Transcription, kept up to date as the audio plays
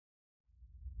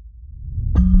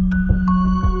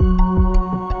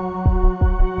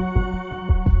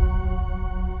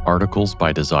Articles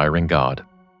by Desiring God.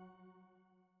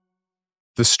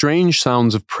 The Strange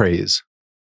Sounds of Praise.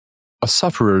 A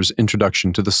Sufferer's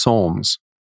Introduction to the Psalms.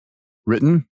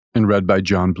 Written and read by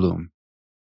John Bloom.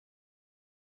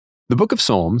 The Book of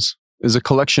Psalms is a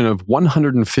collection of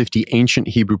 150 ancient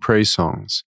Hebrew praise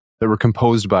songs that were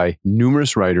composed by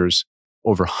numerous writers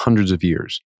over hundreds of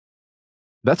years.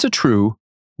 That's a true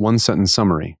one-sentence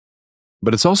summary,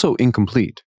 but it's also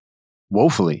incomplete,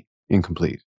 woefully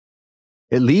incomplete.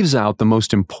 It leaves out the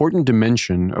most important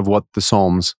dimension of what the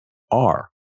Psalms are.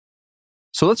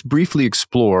 So let's briefly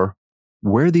explore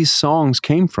where these songs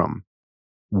came from,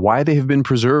 why they have been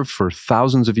preserved for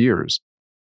thousands of years,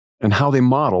 and how they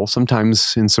model,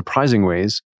 sometimes in surprising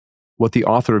ways, what the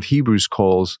author of Hebrews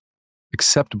calls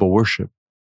acceptable worship,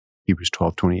 Hebrews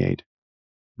 12:28.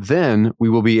 Then we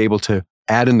will be able to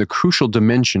add in the crucial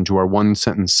dimension to our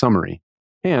one-sentence summary,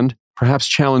 and perhaps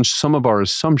challenge some of our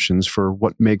assumptions for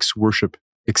what makes worship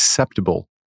acceptable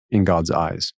in God's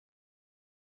eyes.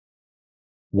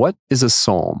 What is a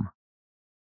psalm?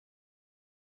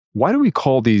 Why do we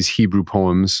call these Hebrew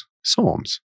poems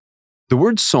psalms? The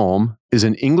word psalm is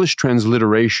an English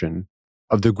transliteration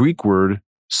of the Greek word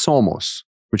psalmos,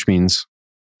 which means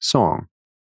song.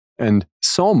 And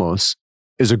psalmos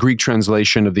is a Greek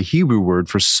translation of the Hebrew word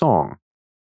for song.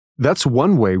 That's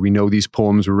one way we know these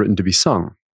poems were written to be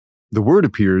sung. The word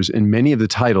appears in many of the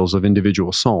titles of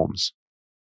individual psalms.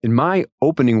 In my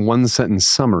opening one-sentence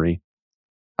summary,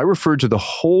 I referred to the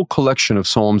whole collection of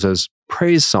psalms as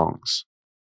praise songs.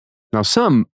 Now,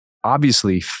 some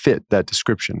obviously fit that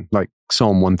description, like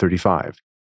Psalm 135.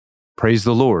 Praise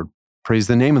the Lord, praise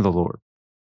the name of the Lord.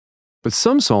 But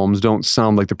some psalms don't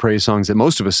sound like the praise songs that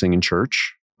most of us sing in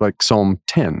church, like Psalm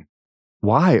 10.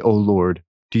 Why, O Lord,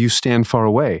 do you stand far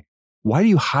away? Why do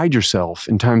you hide yourself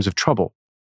in times of trouble?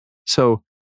 So,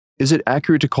 is it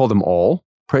accurate to call them all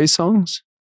praise songs?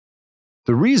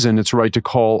 The reason it's right to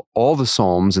call all the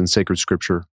psalms in sacred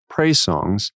scripture praise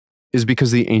songs is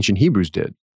because the ancient Hebrews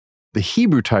did. The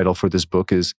Hebrew title for this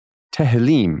book is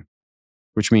Tehillim,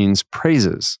 which means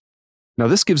praises. Now,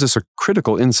 this gives us a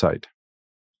critical insight.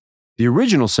 The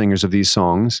original singers of these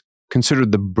songs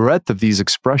considered the breadth of these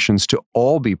expressions to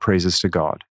all be praises to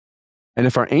God. And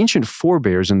if our ancient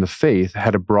forebears in the faith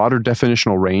had a broader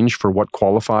definitional range for what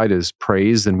qualified as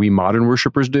praise than we modern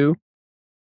worshipers do,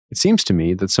 it seems to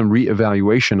me that some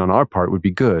reevaluation on our part would be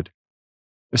good,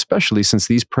 especially since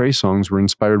these praise songs were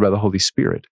inspired by the Holy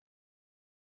Spirit.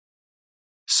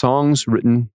 Songs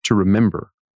written to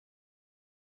remember.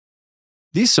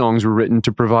 These songs were written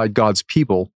to provide God's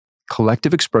people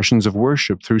collective expressions of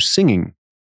worship through singing.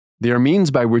 They are means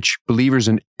by which believers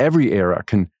in every era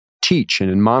can teach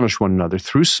and admonish one another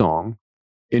through song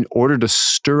in order to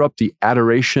stir up the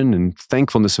adoration and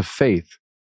thankfulness of faith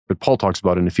that Paul talks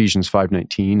about in Ephesians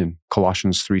 5:19 and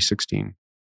Colossians 3:16.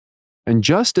 And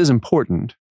just as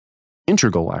important,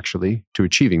 integral actually, to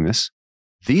achieving this,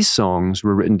 these songs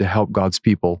were written to help God's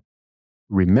people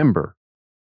remember.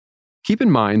 Keep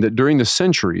in mind that during the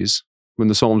centuries when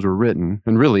the Psalms were written,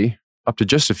 and really up to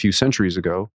just a few centuries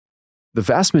ago, the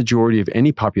vast majority of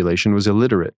any population was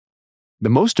illiterate. The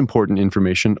most important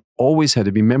information always had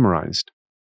to be memorized.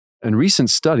 And recent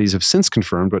studies have since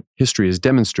confirmed what history has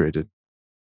demonstrated,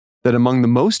 that among the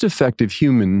most effective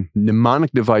human mnemonic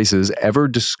devices ever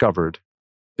discovered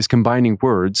is combining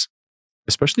words,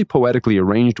 especially poetically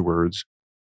arranged words,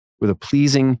 with a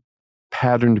pleasing,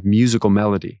 patterned musical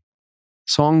melody.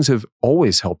 Songs have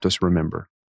always helped us remember.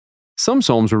 Some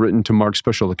psalms were written to mark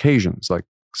special occasions, like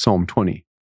Psalm 20,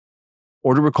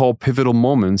 or to recall pivotal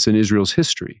moments in Israel's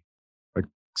history, like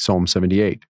Psalm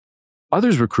 78.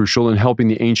 Others were crucial in helping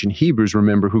the ancient Hebrews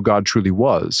remember who God truly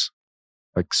was,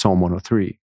 like Psalm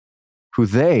 103, who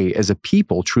they as a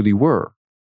people truly were,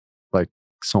 like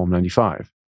Psalm 95,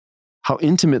 how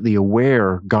intimately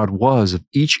aware God was of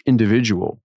each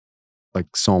individual,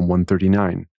 like Psalm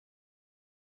 139,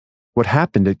 what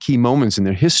happened at key moments in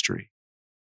their history,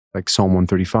 like Psalm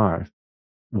 135,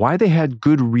 why they had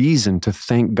good reason to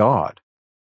thank God,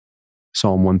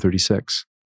 Psalm 136,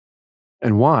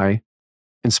 and why,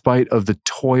 in spite of the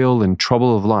toil and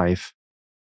trouble of life,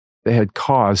 they had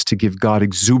cause to give God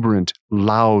exuberant,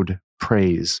 loud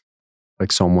praise,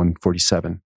 like Psalm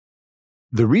 147.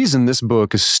 The reason this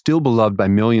book is still beloved by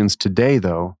millions today,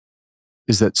 though,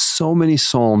 is that so many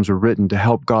psalms were written to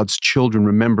help God's children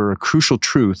remember a crucial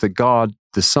truth that God,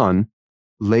 the Son,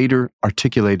 later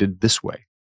articulated this way.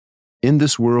 In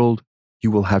this world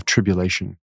you will have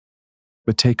tribulation,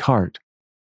 but take heart.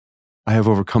 I have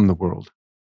overcome the world.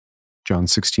 John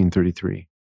 16:33.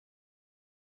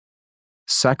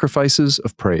 Sacrifices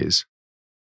of praise.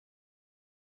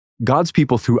 God's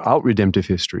people throughout redemptive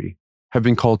history have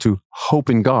been called to hope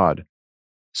in God,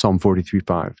 Psalm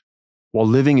 43:5, while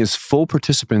living as full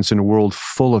participants in a world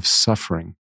full of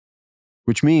suffering,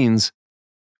 which means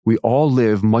we all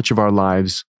live much of our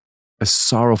lives as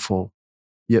sorrowful,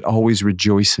 yet always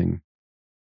rejoicing,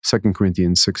 2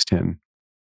 Corinthians 6:10.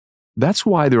 That's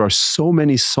why there are so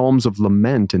many psalms of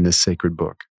lament in this sacred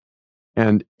book.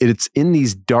 And it's in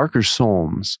these darker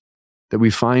psalms that we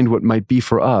find what might be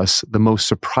for us the most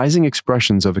surprising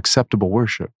expressions of acceptable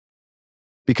worship,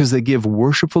 because they give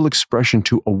worshipful expression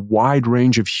to a wide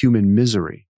range of human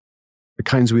misery, the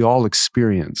kinds we all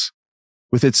experience,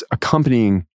 with its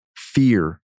accompanying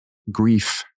fear,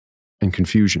 grief, and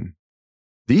confusion.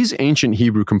 These ancient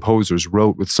Hebrew composers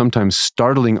wrote with sometimes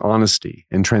startling honesty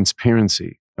and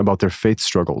transparency about their faith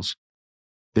struggles.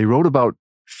 They wrote about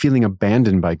feeling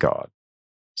abandoned by God,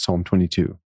 Psalm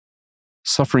 22,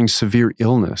 suffering severe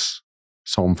illness,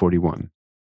 Psalm 41,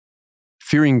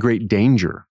 fearing great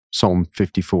danger, Psalm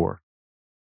 54,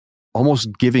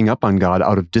 almost giving up on God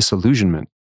out of disillusionment,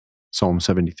 Psalm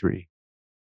 73,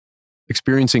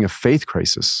 experiencing a faith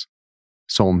crisis,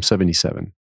 Psalm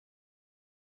 77,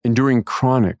 enduring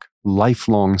chronic,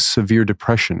 lifelong, severe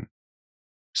depression,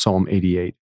 Psalm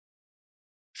 88,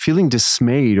 feeling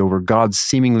dismayed over God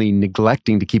seemingly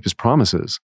neglecting to keep his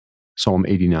promises, Psalm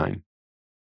 89,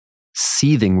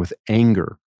 seething with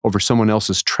anger over someone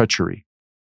else's treachery,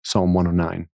 Psalm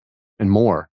 109, and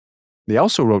more. They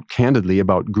also wrote candidly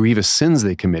about grievous sins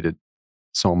they committed,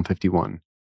 Psalm 51,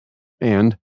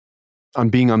 and on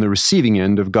being on the receiving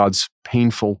end of God's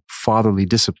painful fatherly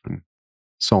discipline,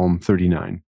 Psalm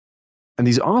 39. And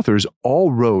these authors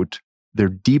all wrote their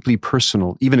deeply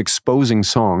personal, even exposing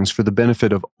songs for the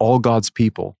benefit of all God's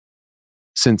people,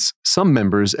 since some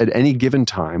members at any given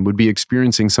time would be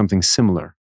experiencing something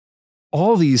similar.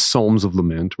 All these psalms of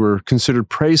lament were considered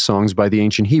praise songs by the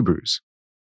ancient Hebrews.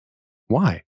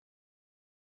 Why?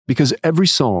 Because every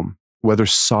psalm, whether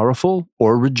sorrowful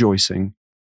or rejoicing,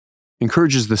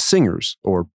 encourages the singers,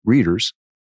 or readers,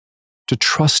 to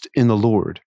trust in the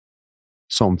Lord,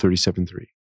 Psalm 37:3,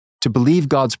 to believe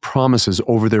God's promises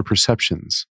over their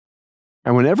perceptions.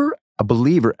 And whenever a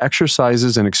believer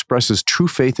exercises and expresses true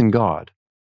faith in God,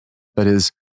 that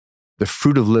is, the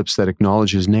fruit of lips that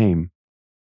acknowledge his name,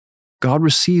 God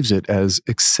receives it as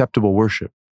acceptable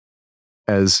worship,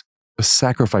 as a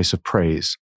sacrifice of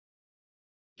praise,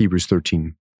 Hebrews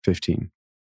 13:15.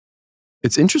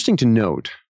 It's interesting to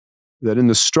note that in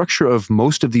the structure of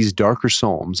most of these darker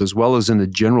psalms, as well as in the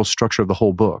general structure of the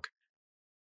whole book,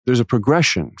 there's a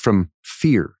progression from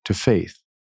fear to faith,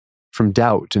 from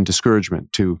doubt and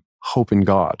discouragement to hope in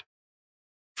God,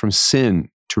 from sin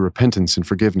to repentance and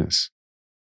forgiveness,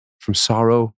 from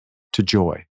sorrow to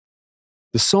joy.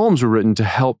 The Psalms were written to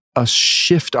help us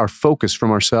shift our focus from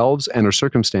ourselves and our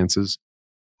circumstances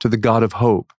to the God of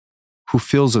hope, who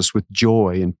fills us with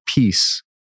joy and peace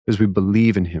as we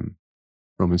believe in him,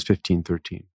 Romans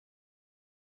 15:13.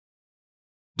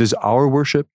 Does our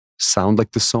worship sound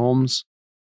like the Psalms?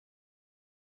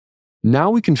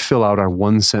 Now we can fill out our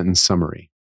one-sentence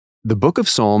summary. The Book of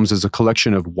Psalms is a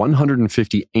collection of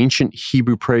 150 ancient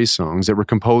Hebrew praise songs that were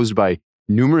composed by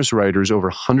numerous writers over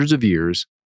hundreds of years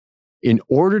in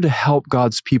order to help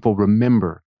God's people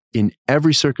remember in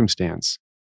every circumstance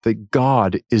that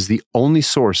God is the only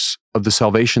source of the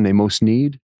salvation they most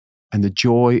need and the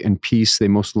joy and peace they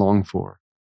most long for,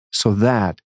 so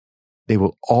that they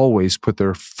will always put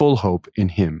their full hope in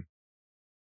him.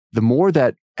 The more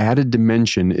that added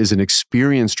dimension is an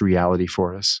experienced reality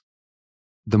for us,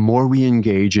 the more we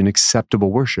engage in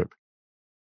acceptable worship.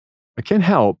 I can't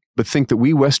help but think that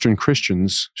we Western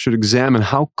Christians should examine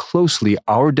how closely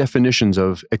our definitions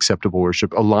of acceptable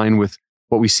worship align with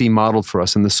what we see modeled for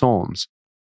us in the Psalms.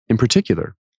 In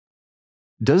particular,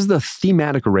 does the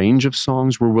thematic range of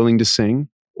songs we're willing to sing,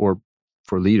 or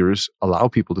for leaders, allow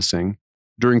people to sing,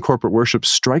 during corporate worship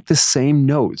strike the same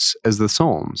notes as the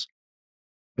Psalms?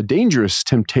 A dangerous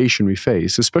temptation we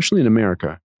face, especially in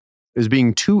America, is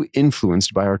being too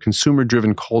influenced by our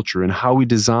consumer-driven culture and how we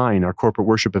design our corporate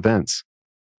worship events,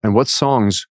 and what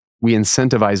songs we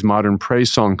incentivize modern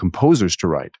praise song composers to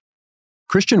write.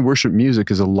 Christian worship music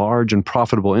is a large and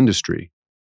profitable industry,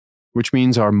 which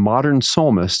means our modern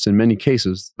psalmists, in many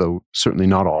cases, though certainly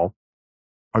not all,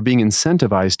 are being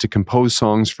incentivized to compose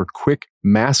songs for quick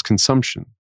mass consumption,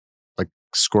 like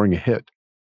scoring a hit,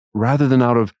 rather than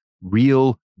out of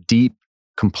real, deep,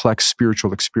 complex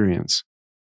spiritual experience.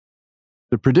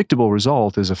 The predictable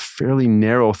result is a fairly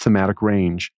narrow thematic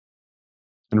range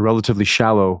and relatively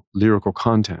shallow lyrical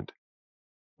content.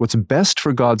 What's best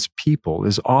for God's people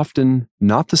is often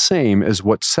not the same as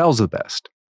what sells the best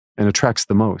and attracts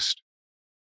the most.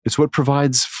 It's what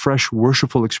provides fresh,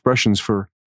 worshipful expressions for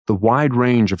the wide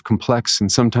range of complex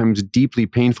and sometimes deeply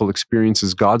painful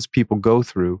experiences God's people go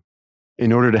through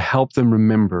in order to help them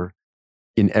remember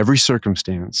in every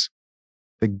circumstance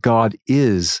that God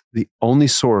is the only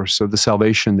source of the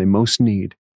salvation they most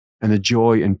need and the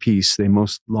joy and peace they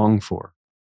most long for,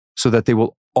 so that they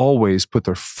will always put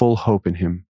their full hope in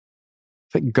Him.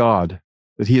 Thank God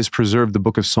that He has preserved the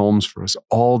book of Psalms for us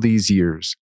all these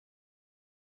years,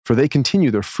 for they continue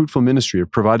their fruitful ministry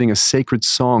of providing us sacred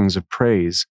songs of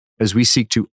praise as we seek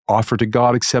to offer to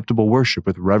God acceptable worship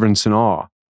with reverence and awe,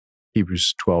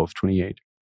 Hebrews 12:28.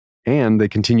 And they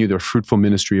continue their fruitful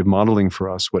ministry of modeling for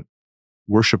us what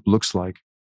worship looks like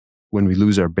when we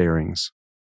lose our bearings.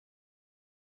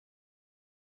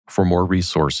 For more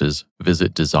resources,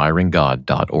 visit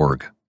desiringgod.org.